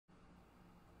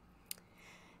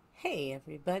Hey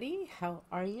everybody, how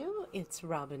are you? It's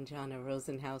Robin Jana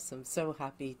Rosenhaus. I'm so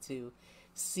happy to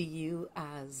see you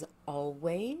as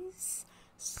always.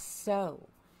 So,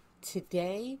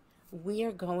 today we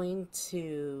are going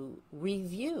to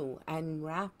review and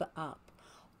wrap up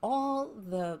all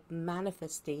the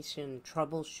manifestation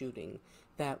troubleshooting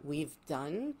that we've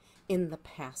done in the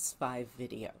past 5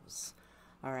 videos.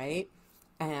 All right?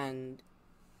 And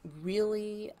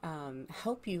really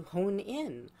help you hone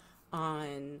in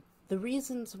on the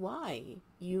reasons why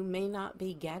you may not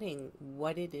be getting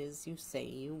what it is you say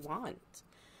you want.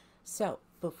 So,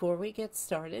 before we get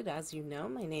started, as you know,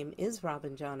 my name is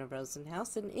Robin Jana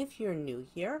Rosenhaus, and if you're new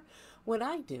here, what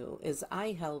I do is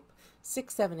I help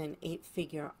 6, 7, and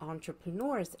 8-figure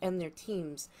entrepreneurs and their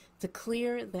teams to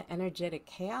clear the energetic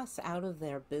chaos out of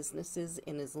their businesses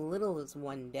in as little as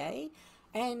one day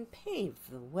and pave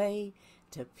the way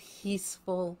to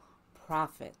peaceful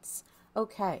profits.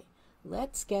 Okay,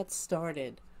 let's get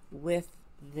started with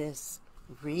this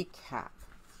recap.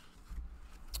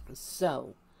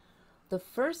 So, the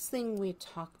first thing we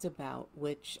talked about,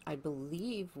 which I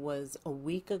believe was a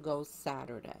week ago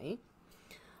Saturday,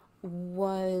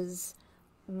 was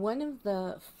one of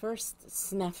the first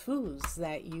snafus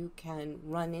that you can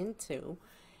run into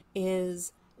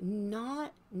is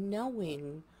not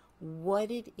knowing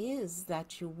what it is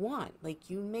that you want. Like,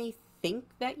 you may think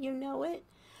that you know it,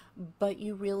 but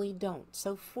you really don't.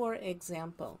 So, for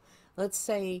example, let's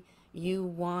say you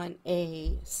want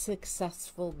a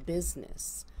successful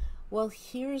business. Well,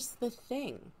 here's the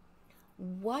thing.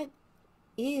 What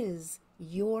is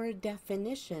your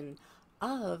definition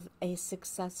of a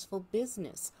successful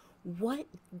business? What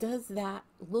does that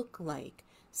look like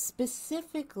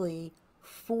specifically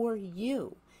for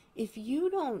you? If you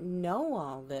don't know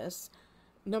all this,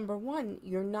 number one,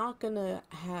 you're not going to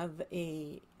have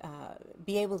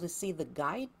be able to see the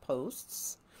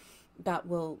guideposts that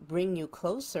will bring you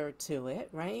closer to it,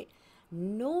 right?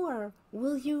 Nor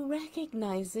will you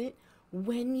recognize it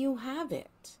when you have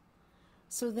it.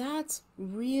 So that's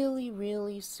really,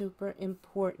 really super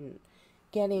important.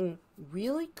 Getting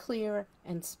really clear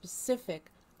and specific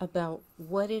about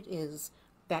what it is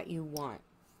that you want.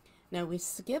 Now, we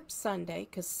skipped Sunday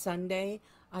because Sunday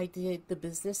I did the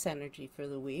business energy for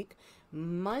the week.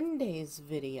 Monday's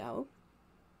video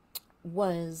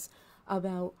was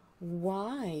about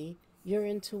why your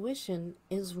intuition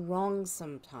is wrong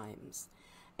sometimes.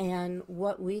 And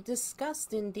what we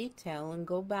discussed in detail, and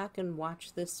go back and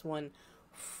watch this one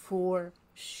for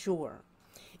sure,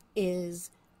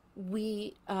 is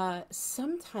we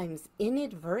sometimes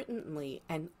inadvertently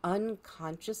and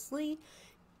unconsciously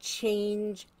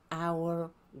change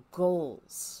our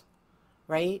goals,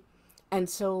 right? And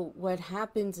so what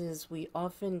happens is we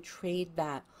often trade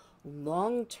that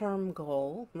long-term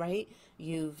goal, right?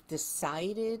 You've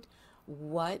decided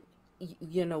what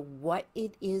what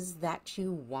it is that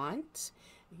you want.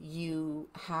 You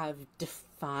have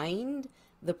defined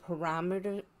the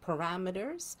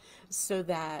parameters so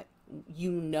that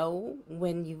you know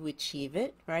when you achieve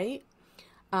it, right?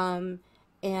 And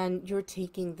you're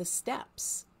taking the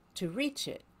steps to reach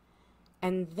it.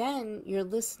 And then you're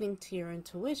listening to your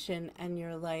intuition and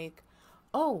you're like,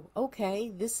 oh, okay,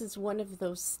 this is one of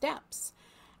those steps.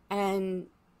 And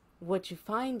what you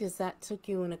find is that took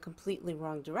you in a completely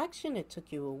wrong direction. It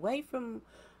took you away from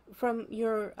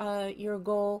your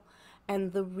goal.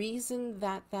 And the reason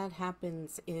that that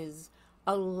happens is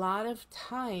a lot of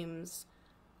times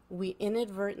we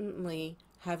inadvertently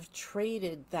have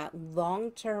traded that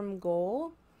long-term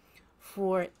goal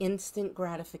for instant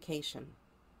gratification.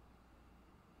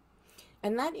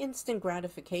 And that instant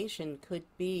gratification could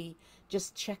be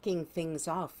just checking things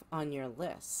off on your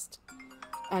list.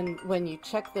 And when you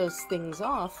check those things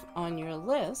off on your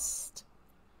list,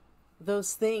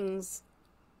 those things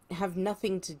have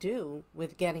nothing to do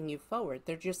with getting you forward.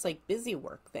 They're just like busy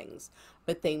work things,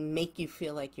 but they make you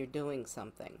feel like you're doing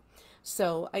something.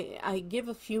 So I give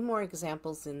a few more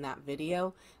examples in that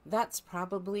video. That's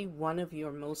probably one of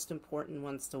your most important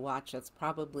ones to watch. That's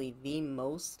probably the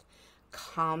most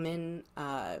common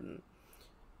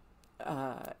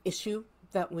issue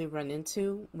that we run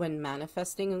into when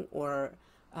manifesting or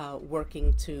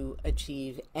working to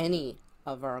achieve any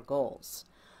of our goals.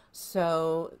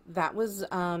 So that was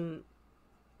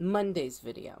Monday's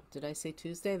video. Did I say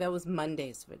Tuesday? That was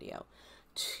Monday's video.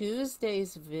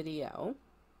 Tuesday's video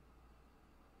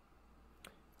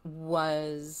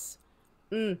was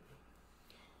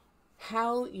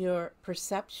how your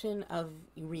perception of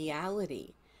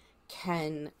reality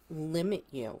can limit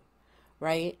you,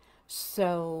 right?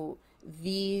 So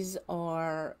these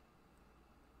are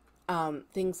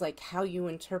things like how you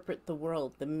interpret the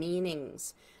world, the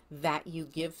meanings that you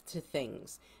give to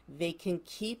things. They can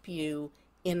keep you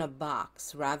in a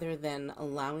box rather than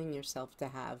allowing yourself to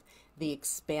have the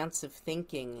expansive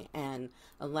thinking and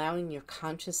allowing your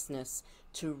consciousness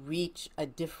to reach a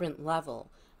different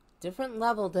level. Different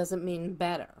level doesn't mean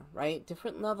better, right?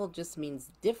 Different level just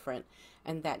means different,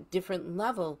 and that different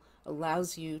level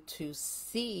allows you to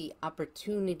see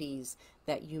opportunities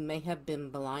that you may have been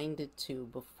blinded to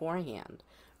beforehand,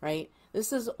 right?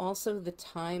 This is also the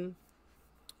time,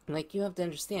 like, you have to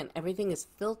understand, everything is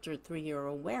filtered through your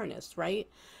awareness, right?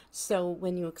 So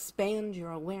when you expand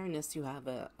your awareness, you have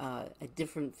a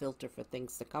different filter for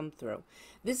things to come through.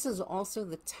 This is also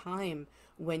the time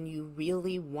when you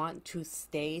really want to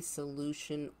stay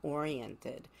solution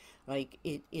oriented. Like,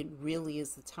 it really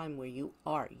is the time where you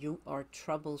are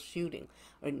troubleshooting.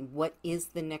 And what is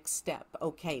the next step?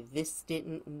 Okay, this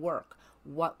didn't work.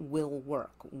 What will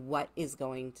work? What is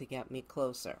going to get me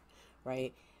closer,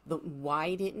 right? The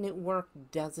why didn't it work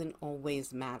doesn't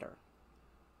always matter.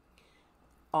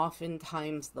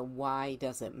 Oftentimes the why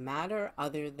doesn't matter,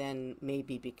 other than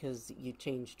maybe because you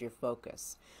changed your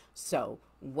focus. So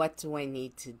what do I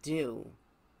need to do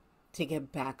to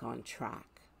get back on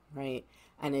track, right?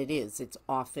 And it's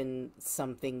often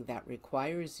something that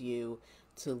requires you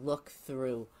to look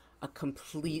through a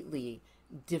completely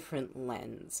different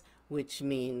lens, which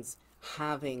means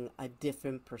having a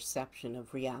different perception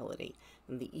of reality.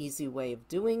 And the easy way of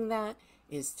doing that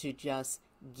is to just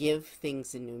give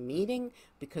things a new meaning,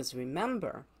 because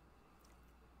remember,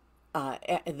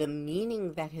 the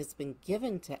meaning that has been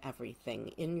given to everything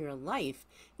in your life,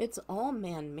 it's all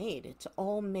man-made. It's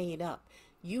all made up.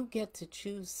 You get to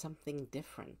choose something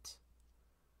different,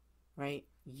 right?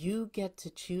 You get to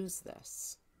choose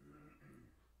this.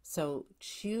 So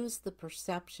choose the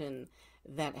perception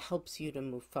that helps you to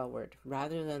move forward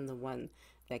rather than the one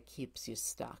that keeps you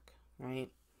stuck, right?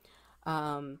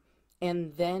 And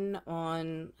then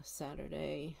on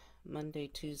Saturday, Monday,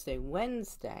 Tuesday,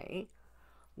 Wednesday,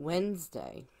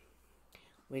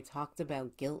 we talked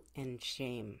about guilt and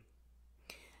shame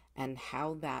and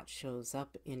how that shows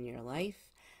up in your life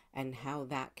and how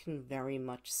that can very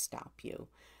much stop you.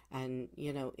 And,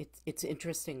 you know, it's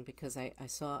interesting because I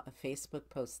saw a Facebook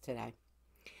post today,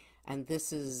 and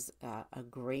this is a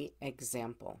great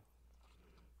example.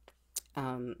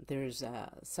 There's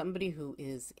somebody who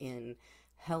is in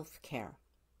healthcare,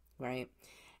 right?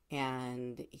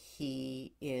 And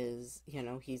he is, you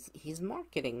know, he's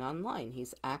marketing online.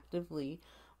 He's actively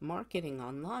marketing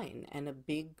online, and a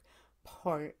big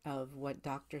part of what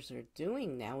doctors are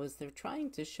doing now is they're trying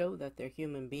to show that they're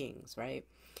human beings, right?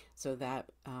 So that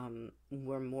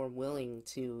we're more willing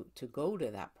to go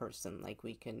to that person. Like,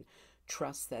 we can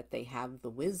trust that they have the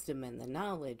wisdom and the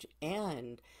knowledge,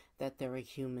 and that they're a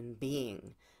human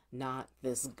being, not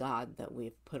this God that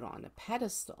we've put on a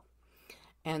pedestal.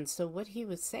 And so what he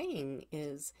was saying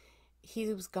is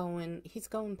he's going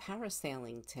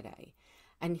parasailing today,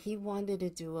 and he wanted to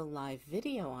do a live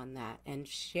video on that and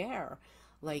share,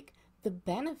 like, the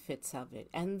benefits of it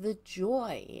and the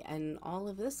joy and all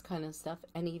of this kind of stuff.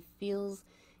 And he feels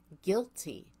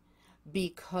guilty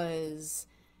because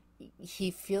he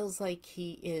feels like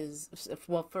he is,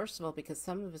 well, first of all, because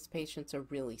some of his patients are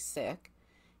really sick.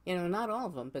 You know, not all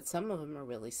of them, but some of them are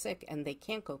really sick and they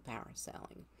can't go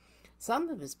parasailing. Some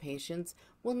of his patients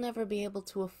will never be able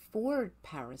to afford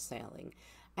parasailing.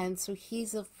 And so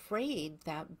he's afraid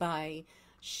that by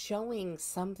showing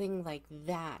something like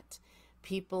that,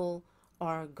 people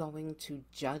are going to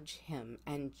judge him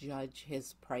and judge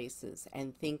his prices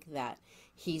and think that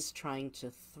he's trying to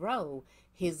throw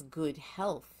his good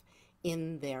health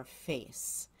in their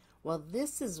face. Well,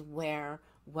 this is where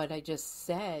what I just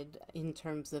said in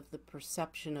terms of the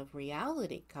perception of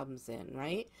reality comes in,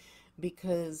 right?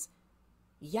 Because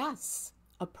yes,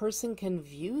 a person can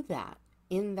view that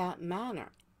in that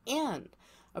manner, and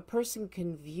a person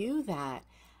can view that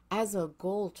as a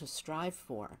goal to strive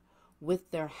for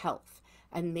with their health,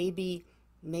 and maybe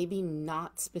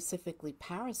not specifically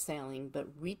parasailing, but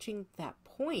reaching that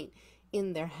point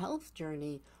in their health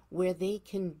journey where they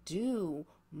can do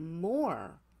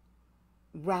more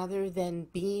rather than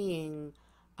being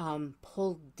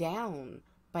pulled down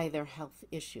by their health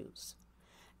issues.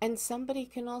 And somebody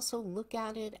can also look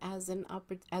at it as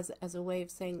as a way of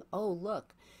saying, oh,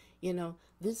 look, you know,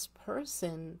 this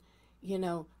person, you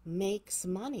know, makes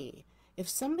money. If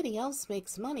somebody else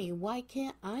makes money, why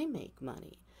can't I make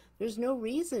money? There's no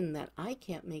reason that I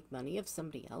can't make money if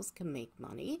somebody else can make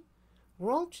money.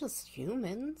 We're all just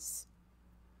humans,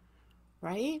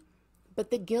 right? But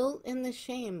the guilt and the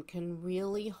shame can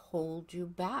really hold you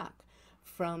back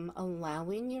from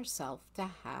allowing yourself to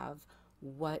have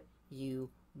what you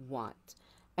want.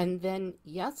 And then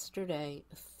yesterday,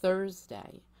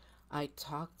 Thursday, I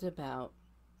talked about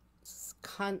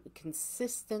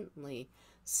consistently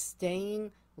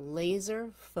staying laser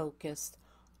focused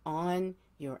on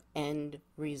your end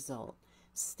result,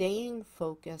 staying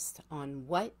focused on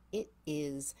what it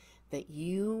is that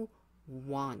you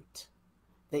want,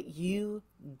 that you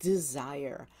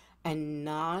desire, and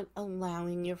not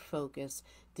allowing your focus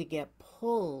to get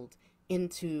pulled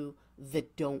into the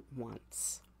don't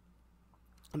wants.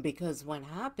 Because what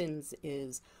happens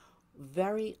is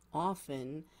very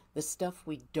often the stuff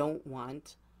we don't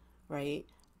want, right?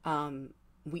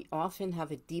 We often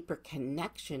have a deeper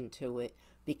connection to it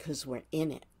because we're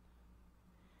in it.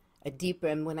 A deeper,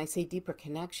 and when I say deeper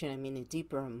connection, I mean a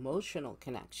deeper emotional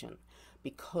connection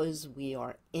because we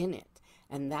are in it.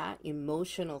 And that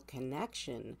emotional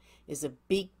connection is a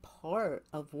big part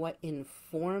of what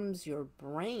informs your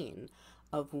brain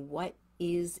of what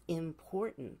is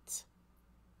important,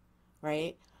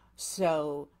 right?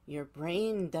 So your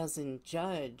brain doesn't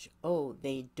judge, oh,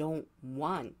 they don't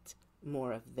want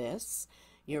more of this.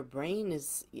 Your brain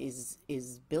is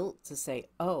built to say,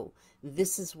 oh,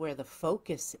 this is where the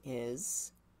focus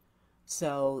is.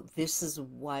 So this is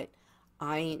what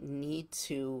I need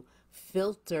to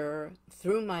filter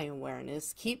through my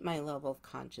awareness, keep my level of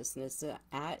consciousness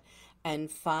at, and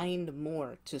find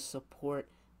more to support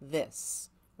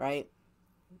this, right?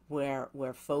 Where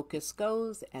focus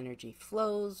goes, energy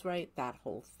flows, right? That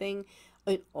whole thing.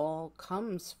 It all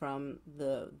comes from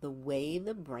the way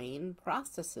the brain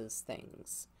processes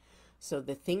things. So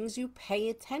the things you pay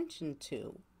attention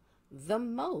to the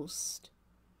most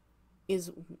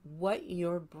is what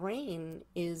your brain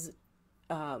is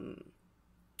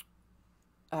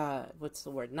what's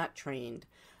the word? Not trained.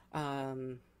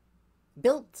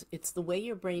 Built. It's the way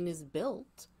your brain is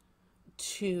built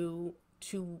to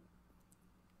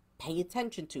pay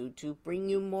attention to bring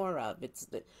you more of. It's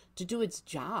to do its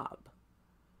job,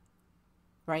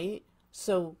 right?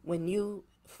 So when you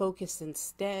focus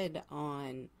instead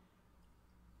on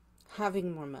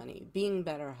having more money, being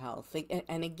better health,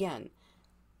 and again,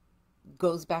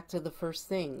 goes back to the first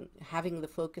thing, having the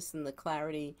focus and the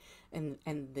clarity and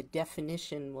the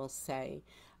definition, we'll say,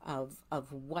 of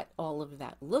what all of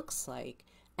that looks like,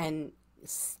 and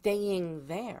staying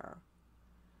there,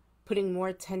 putting more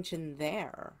attention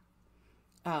there,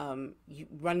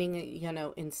 running,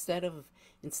 instead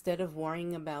of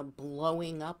worrying about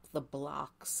blowing up the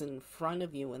blocks in front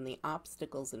of you and the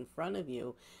obstacles in front of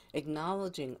you,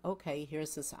 acknowledging, okay,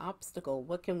 here's this obstacle.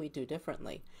 What can we do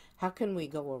differently? How can we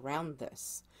go around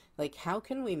this? Like, how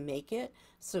can we make it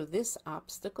so this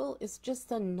obstacle is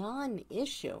just a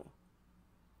non-issue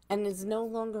and is no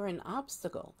longer an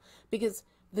obstacle? Because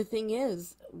the thing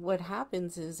is, what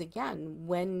happens is, again,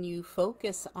 when you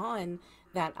focus on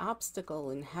that obstacle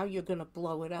and how you're going to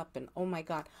blow it up, and oh my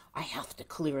God, I have to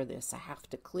clear this, I have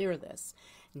to clear this.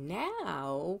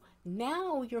 Now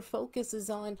your focus is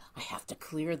on, I have to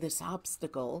clear this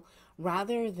obstacle,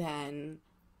 rather than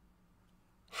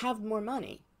have more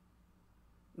money,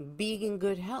 be in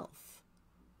good health,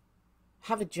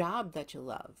 have a job that you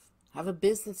love, have a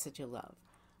business that you love,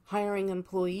 hiring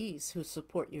employees who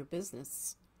support your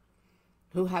business,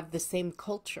 who have the same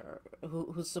culture,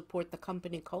 who support the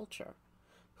company culture,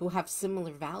 who have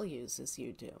similar values as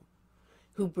you do,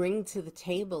 who bring to the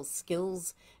table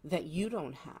skills that you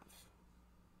don't have,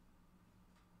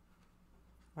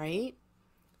 right?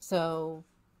 So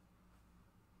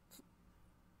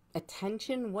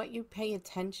attention, what you pay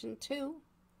attention to,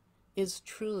 is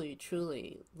truly,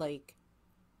 truly like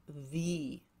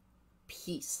the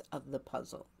piece of the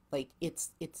puzzle. Like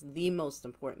it's the most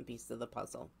important piece of the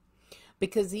puzzle.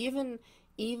 Because even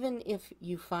if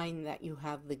you find that you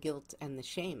have the guilt and the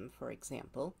shame, for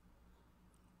example,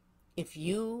 if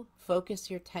you focus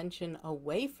your attention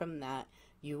away from that,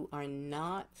 you are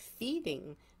not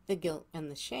feeding the guilt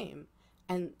and the shame,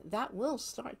 and that will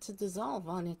start to dissolve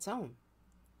on its own,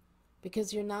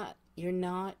 because you're not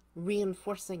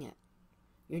reinforcing it.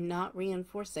 You're not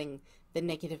reinforcing the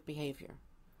negative behavior,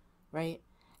 right?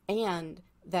 And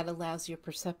that allows your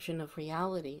perception of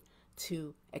reality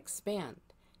to expand.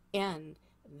 And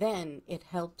then it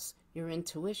helps your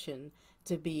intuition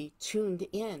to be tuned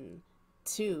in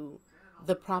to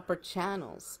the proper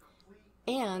channels.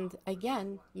 And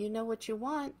again, you know what you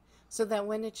want, so that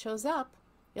when it shows up,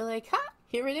 you're like, ha,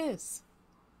 here it is.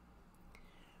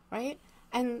 Right?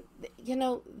 And,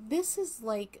 this is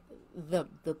like the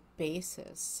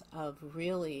basis of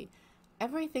really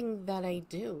everything that I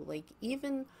do. Like,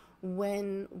 even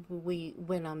when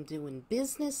I'm doing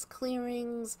business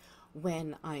clearings,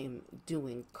 when I'm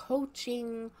doing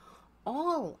coaching,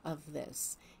 all of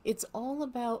this, it's all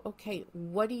about, okay,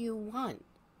 what do you want?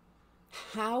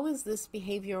 How is this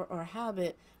behavior or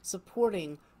habit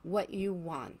supporting what you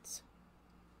want?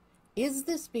 Is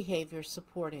this behavior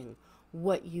supporting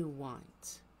what you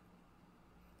want?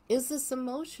 Is this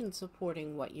emotion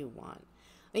supporting what you want?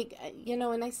 Like,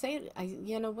 and I say,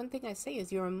 one thing I say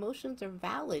is your emotions are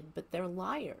valid, but they're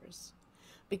liars.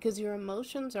 Because your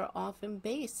emotions are often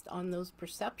based on those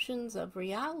perceptions of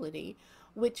reality,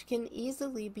 which can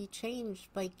easily be changed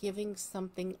by giving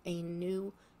something a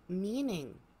new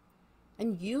meaning.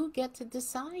 And you get to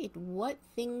decide what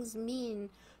things mean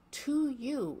to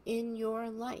you in your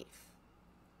life.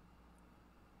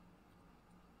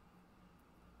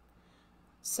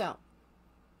 So,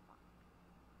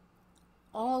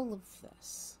 all of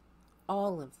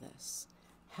this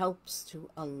helps to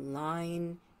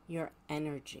align your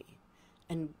energy.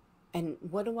 And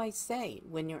what do I say?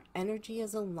 When your energy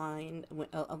is aligned,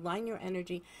 align your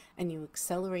energy and you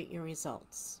accelerate your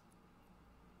results.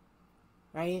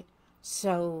 Right?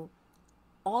 So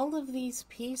all of these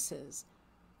pieces,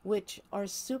 which are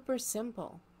super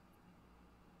simple,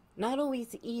 not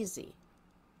always easy,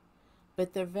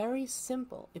 but they're very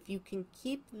simple. If you can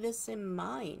keep this in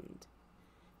mind,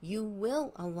 you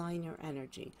will align your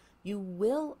energy. You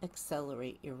will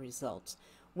accelerate your results.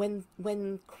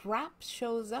 When crap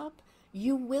shows up,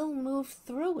 you will move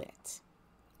through it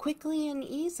quickly and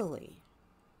easily.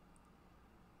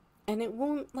 And it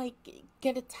won't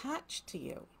get attached to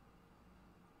you.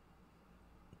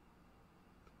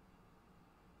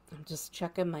 I'm just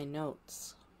checking my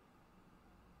notes.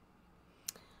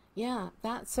 Yeah,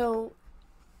 that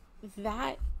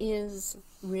is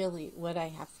really what I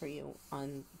have for you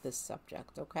on this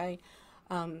subject, okay?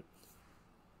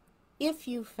 If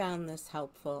you found this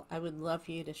helpful, I would love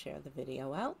for you to share the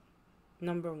video out,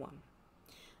 number one.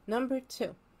 Number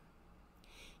two,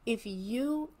 if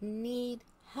you need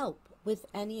help with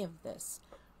any of this,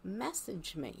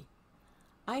 message me.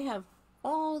 I have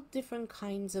all different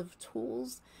kinds of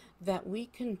tools that we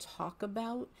can talk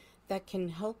about that can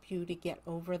help you to get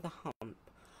over the hump.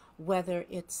 Whether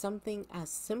it's something as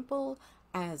simple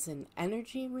as an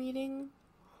energy reading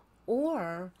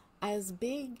or as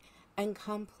big and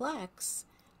complex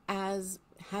as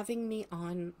having me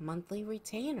on monthly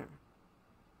retainer.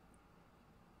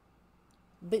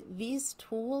 But these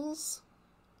tools,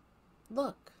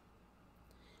 look,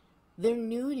 they're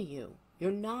new to you.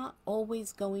 You're not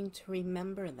always going to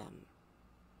remember them.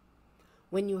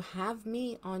 When you have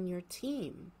me on your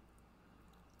team,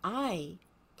 I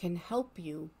can help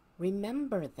you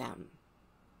remember them.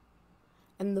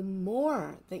 And the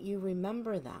more that you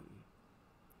remember them,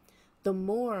 the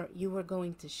more you are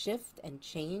going to shift and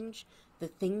change the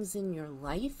things in your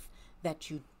life that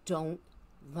you don't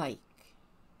like.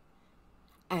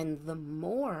 And the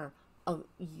more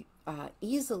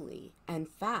easily and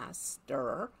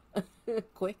faster,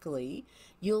 quickly,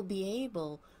 you'll be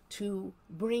able to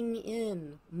bring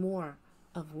in more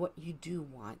of what you do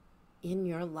want in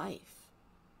your life.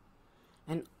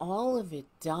 And all of it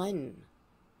done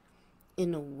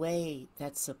in a way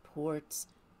that supports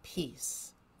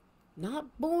peace.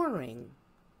 Not boring,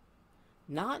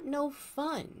 not no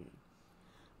fun,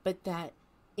 but that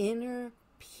inner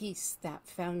peace, that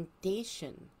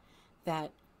foundation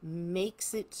that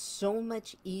makes it so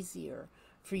much easier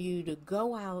for you to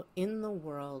go out in the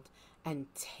world and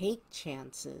take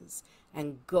chances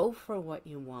and go for what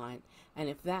you want. And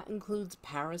if that includes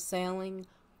parasailing,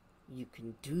 you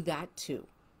can do that too.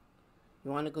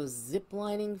 You want to go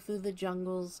ziplining through the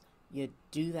jungles, you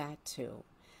do that too.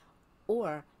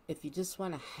 Or if you just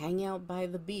want to hang out by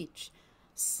the beach,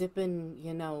 sipping,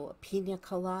 pina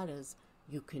coladas,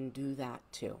 you can do that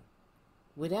too.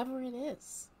 Whatever it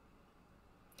is.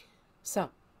 So,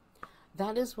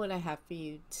 that is what I have for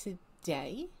you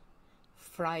today,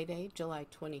 Friday, July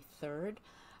 23rd.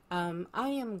 I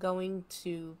am going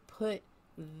to put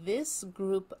this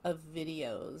group of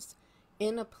videos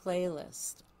in a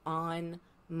playlist on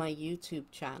my YouTube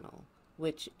channel,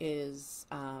 which is,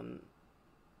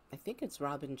 I think it's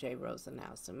Robin J.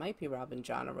 Rosenhaus. It might be Robin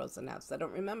John Rosenhaus. I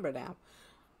don't remember now.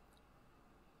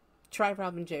 Try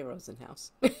Robin J.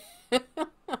 Rosenhaus.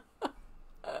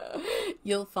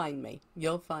 You'll find me.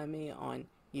 You'll find me on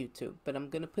YouTube. But I'm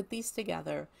going to put these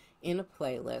together in a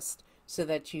playlist so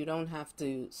that you don't have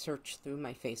to search through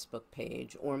my Facebook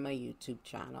page or my YouTube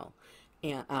channel.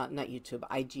 And not YouTube,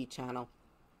 IG channel.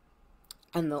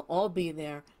 And they'll all be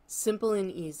there, simple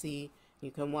and easy.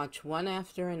 You can watch one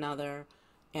after another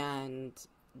and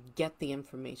get the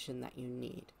information that you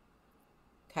need.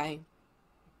 Okay?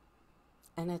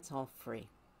 And it's all free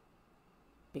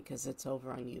because it's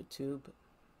over on YouTube.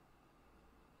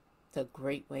 It's a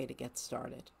great way to get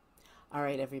started. All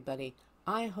right, everybody.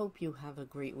 I hope you have a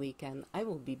great weekend. I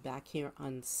will be back here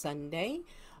on Sunday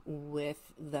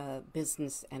with the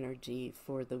business energy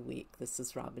for the week. This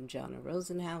is Robin Jana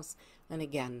Rosenhaus. And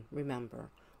again, remember,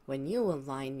 when you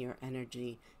align your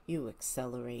energy, you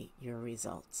accelerate your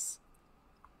results.